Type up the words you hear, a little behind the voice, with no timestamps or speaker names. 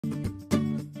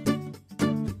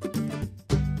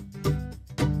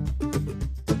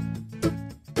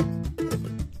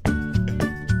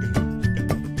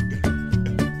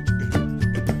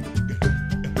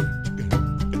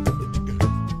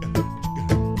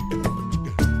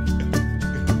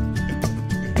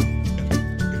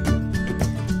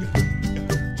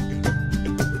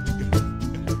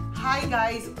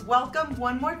welcome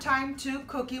one more time to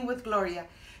Cooking with Gloria.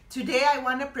 Today I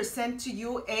want to present to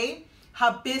you a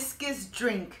hibiscus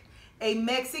drink, a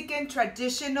Mexican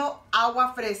traditional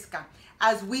agua fresca,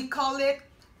 as we call it,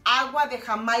 agua de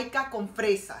Jamaica con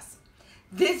fresas.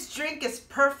 This drink is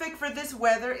perfect for this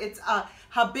weather. It's a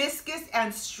hibiscus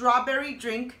and strawberry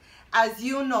drink. As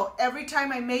you know, every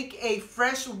time I make a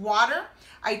fresh water,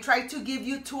 I try to give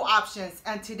you two options,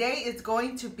 and today it's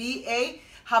going to be a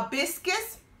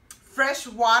hibiscus fresh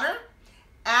water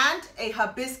and a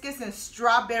hibiscus and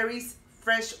strawberries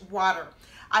fresh water.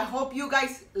 I hope you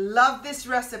guys love this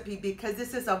recipe because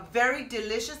this is a very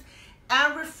delicious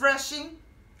and refreshing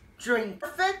drink.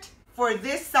 Perfect for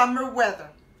this summer weather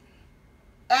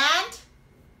and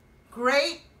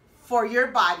great for your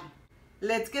body.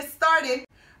 Let's get started.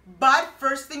 But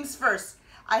first things first,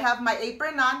 I have my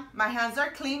apron on, my hands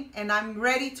are clean, and I'm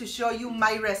ready to show you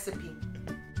my recipe.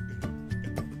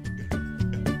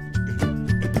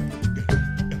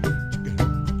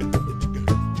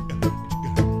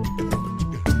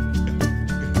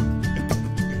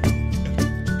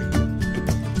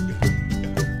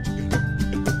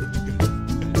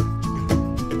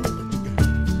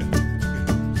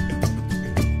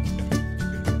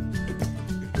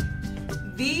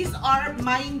 These are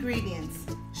my ingredients: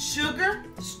 sugar,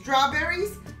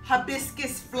 strawberries,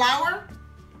 hibiscus flower,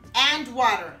 and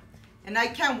water. And I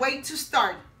can't wait to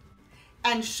start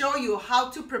and show you how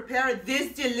to prepare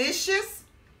this delicious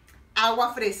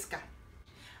agua fresca.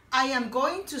 I am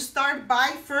going to start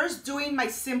by first doing my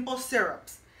simple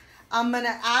syrups. I'm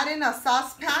gonna add in a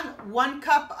saucepan 1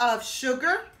 cup of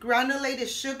sugar, granulated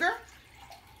sugar,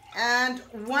 and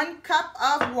 1 cup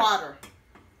of water.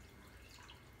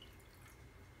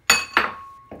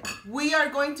 We are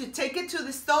going to take it to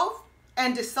the stove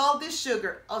and dissolve this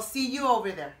sugar. I'll see you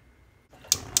over there.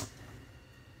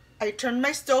 I turned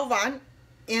my stove on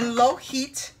in low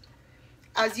heat.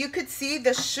 As you could see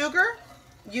the sugar,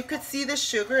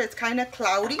 it's kind of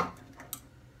cloudy.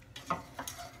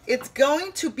 It's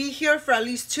going to be here for at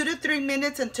least 2 to 3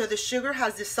 minutes until the sugar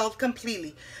has dissolved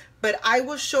completely. But I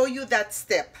will show you that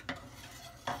step.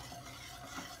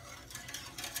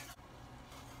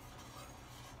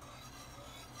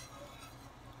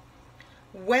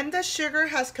 When the sugar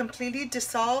has completely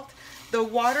dissolved, the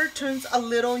water turns a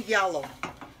little yellow.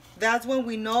 That's when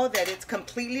we know that it's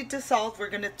completely dissolved. We're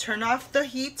going to turn off the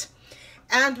heat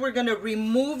and we're going to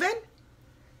remove it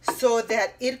so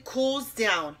that it cools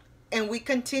down, and we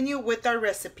continue with our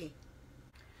recipe.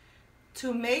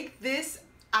 To make this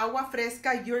agua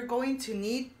fresca, you're going to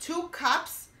need 2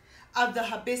 cups of the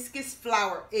hibiscus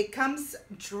flower. It comes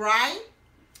dry,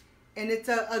 and it's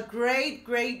a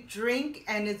great drink,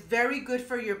 and it's very good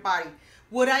for your body.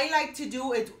 What I like to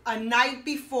do is a night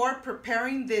before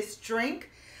preparing this drink,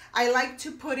 I like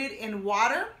to put it in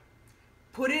water,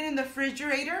 put it in the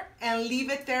refrigerator, and leave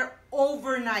it there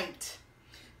overnight.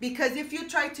 Because if you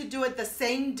try to do it the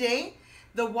same day,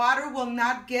 the water will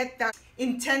not get that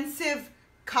intensive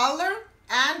color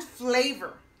and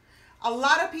flavor. A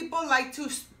lot of people like to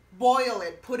boil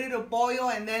it, put it a boil,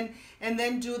 and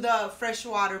then do the fresh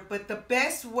water. But the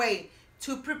best way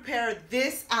to prepare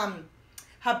this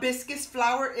hibiscus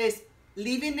flower is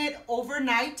leaving it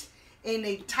overnight in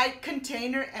a tight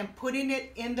container and putting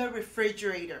it in the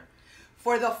refrigerator.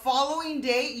 For the following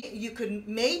day, you could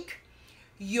make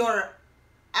your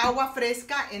agua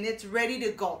fresca and it's ready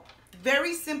to go.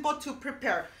 Very simple to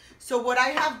prepare. So what I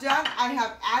have done, I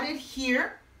have added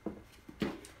here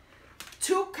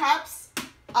 2 cups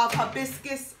of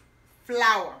hibiscus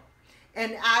flower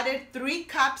and added 3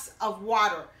 cups of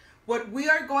water. What we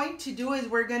are going to do is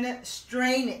we're going to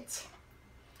strain it.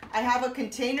 I have a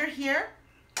container here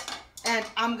and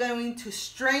I'm going to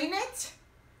strain it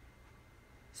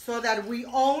so that we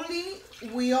only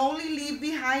leave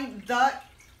behind the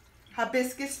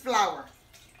hibiscus flower.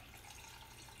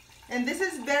 And this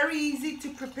is very easy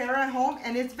to prepare at home,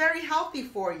 and it's very healthy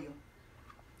for you.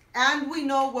 And we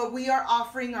know what we are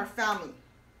offering our family.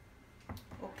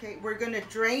 Okay, we're going to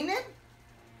drain it.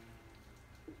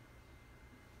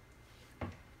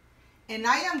 And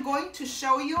I am going to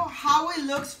show you how it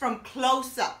looks from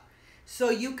close up, so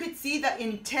you could see the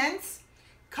intense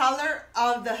color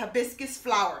of the hibiscus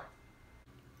flower.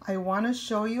 I want to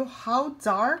show you how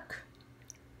dark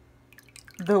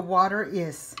the water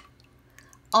is.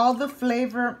 All the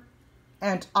flavor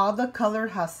and all the color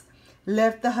has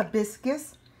left the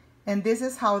hibiscus, and this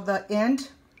is how the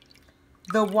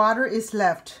water is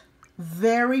left.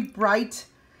 Very bright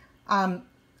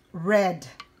red.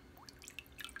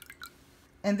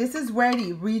 And this is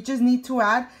ready. We just need to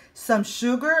add some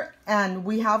sugar and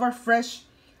we have our fresh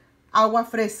agua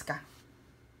fresca.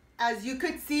 As you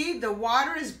could see, the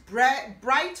water is bright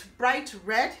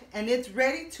red and it's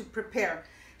ready to prepare.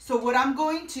 So what I'm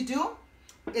going to do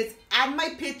is add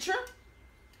my pitcher,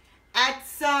 add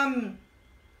some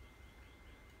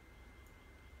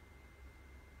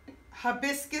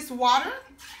hibiscus water,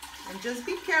 and just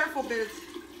be careful, but it's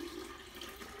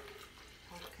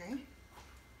okay.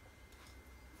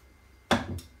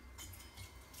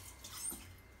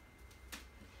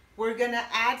 We're gonna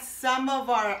add some of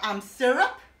our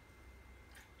syrup.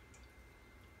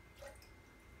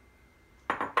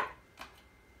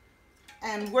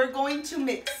 And we're going to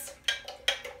mix.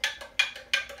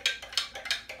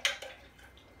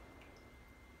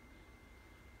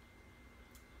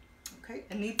 Okay,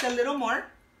 it needs a little more.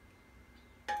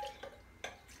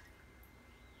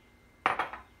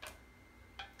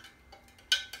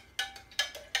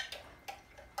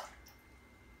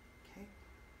 Okay.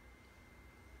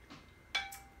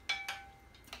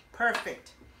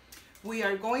 Perfect. We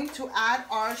are going to add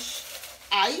our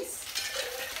ice.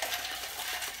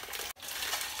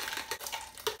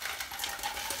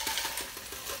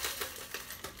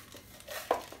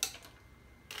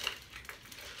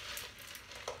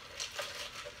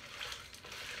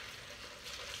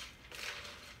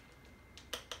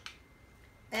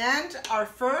 And our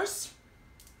first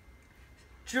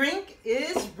drink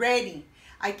is ready.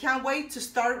 I can't wait to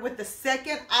start with the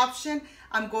second option.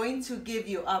 I'm going to give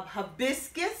you a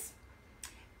hibiscus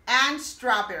and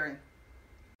strawberry.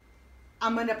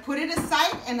 I'm gonna put it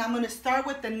aside and I'm gonna start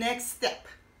with the next step.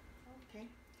 Okay.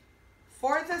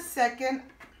 For the second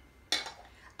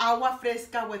agua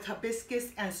fresca with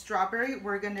hibiscus and strawberry,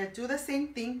 we're gonna do the same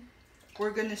thing.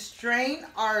 We're gonna strain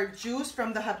our juice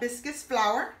from the hibiscus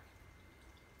flower.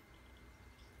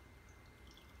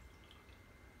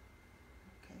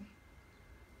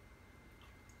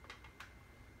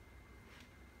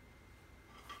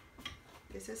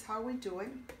 This is how we do it.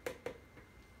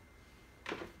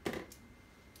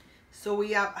 So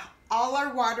we have all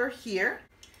our water here.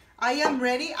 I am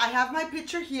ready. I have my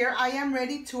pitcher here. I am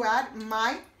ready to add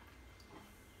my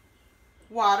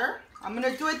water. I'm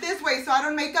gonna do it this way so I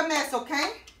don't make a mess,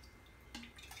 okay?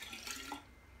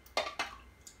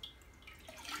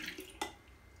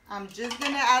 I'm just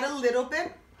gonna add a little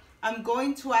bit. I'm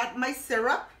going to add my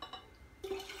syrup.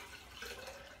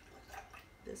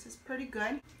 This is pretty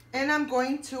good. And I'm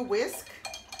going to whisk.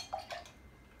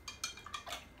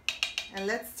 And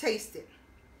let's taste it.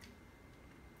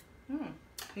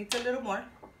 Needs a little more.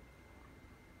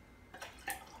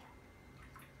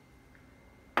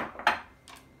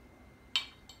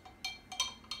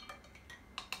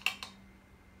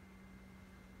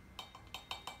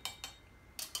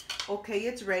 Okay,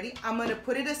 it's ready. I'm gonna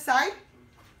put it aside.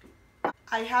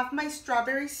 I have my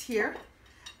strawberries here.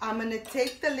 I'm gonna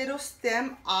take the little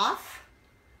stem off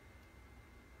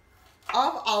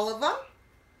of all of them,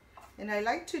 and I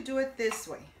like to do it this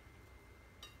way.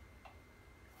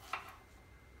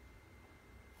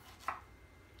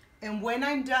 And when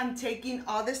I'm done taking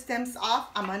all the stems off,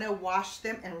 I'm gonna wash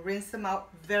them and rinse them out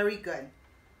very good.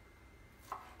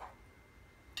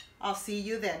 I'll see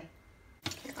you then.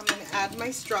 Okay, I'm gonna add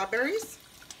my strawberries.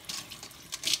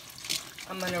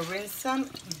 I'm gonna rinse them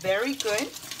very good.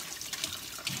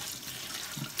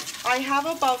 I have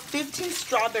about 15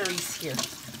 strawberries here.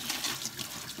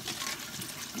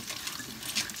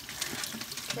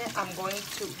 Okay, I'm going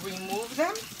to remove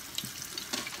them.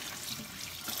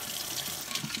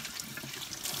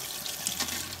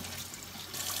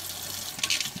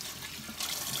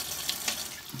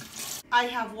 I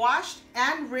have washed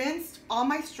and rinsed all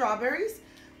my strawberries.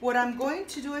 What I'm going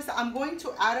to do is I'm going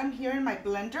to add them here in my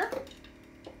blender.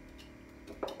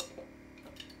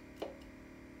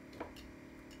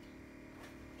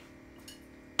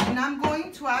 And I'm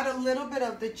going to add a little bit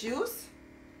of the juice,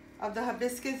 of the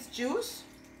hibiscus juice.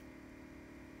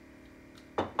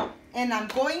 And I'm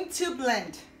going to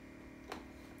blend.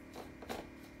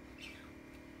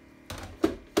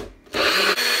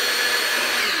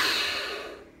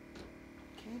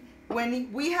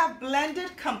 When we have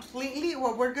blended completely,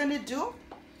 what we're gonna do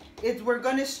is we're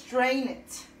gonna strain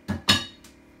it.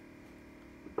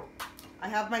 I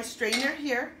have my strainer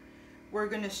here. We're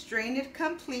gonna strain it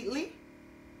completely.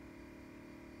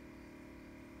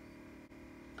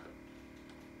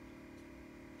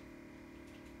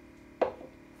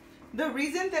 The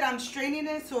reason that I'm straining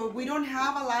it so we don't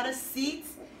have a lot of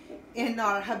seeds in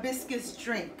our hibiscus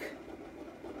drink.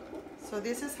 So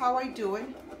this is how I do it.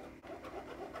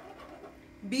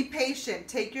 Be patient,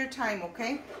 take your time,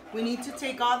 okay? We need to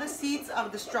take all the seeds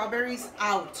of the strawberries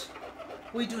out.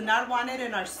 We do not want it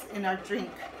in our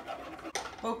drink.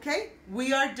 Okay,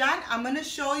 we are done. I'm gonna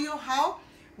show you how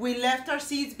we left our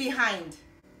seeds behind.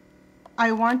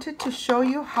 I wanted to show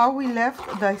you how we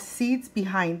left the seeds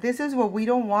behind. This is what we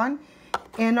don't want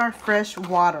in our fresh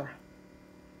water.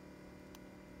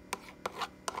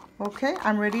 Okay,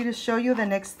 I'm ready to show you the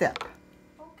next step.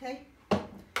 Okay.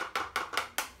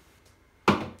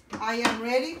 I am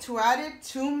ready to add it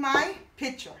to my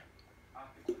pitcher.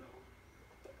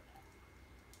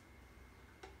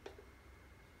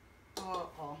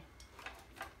 Uh-oh.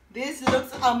 This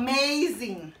looks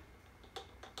amazing.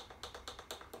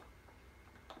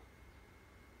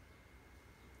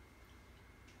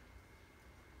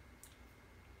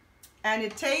 And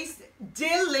it tastes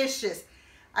delicious.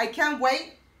 I can't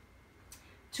wait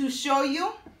to show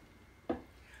you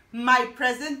my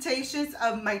presentations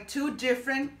of my two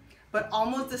different but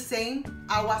almost the same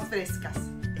aguas frescas.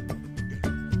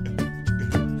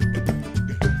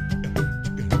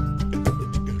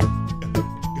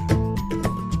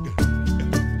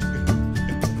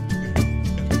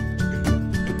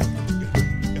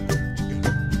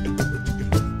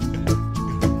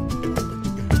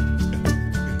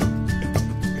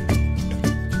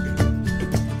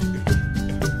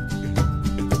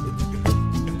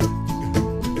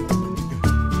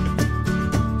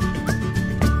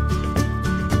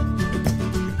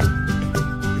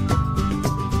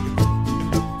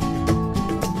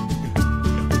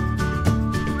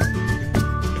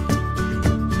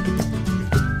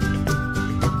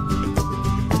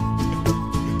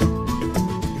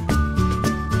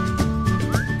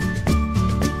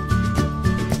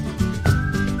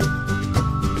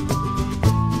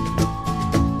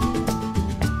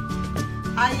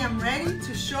 I am ready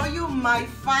to show you my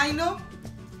final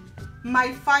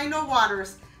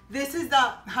waters. This is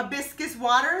the hibiscus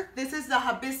water. This is the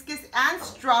hibiscus and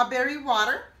strawberry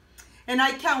water. And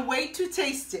I can't wait to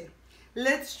taste it.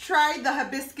 Let's try the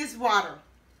hibiscus water.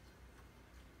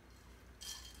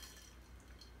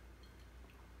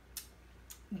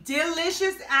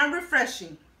 Delicious and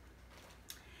refreshing.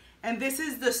 And this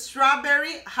is the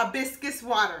strawberry hibiscus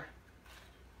water.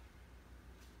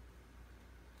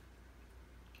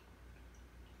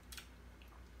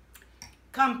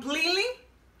 Completely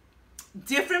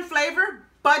different flavor,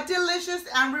 but delicious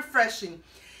and refreshing.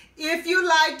 If you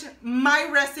liked my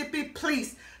recipe,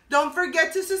 please don't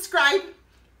forget to subscribe,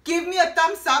 give me a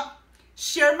thumbs up,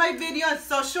 share my video on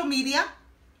social media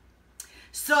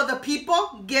so the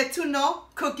people get to know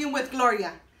Cooking with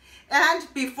Gloria. And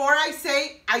before I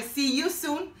say I see you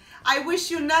soon, I wish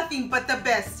you nothing but the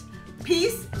best.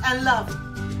 Peace and love.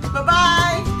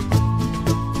 Bye-bye.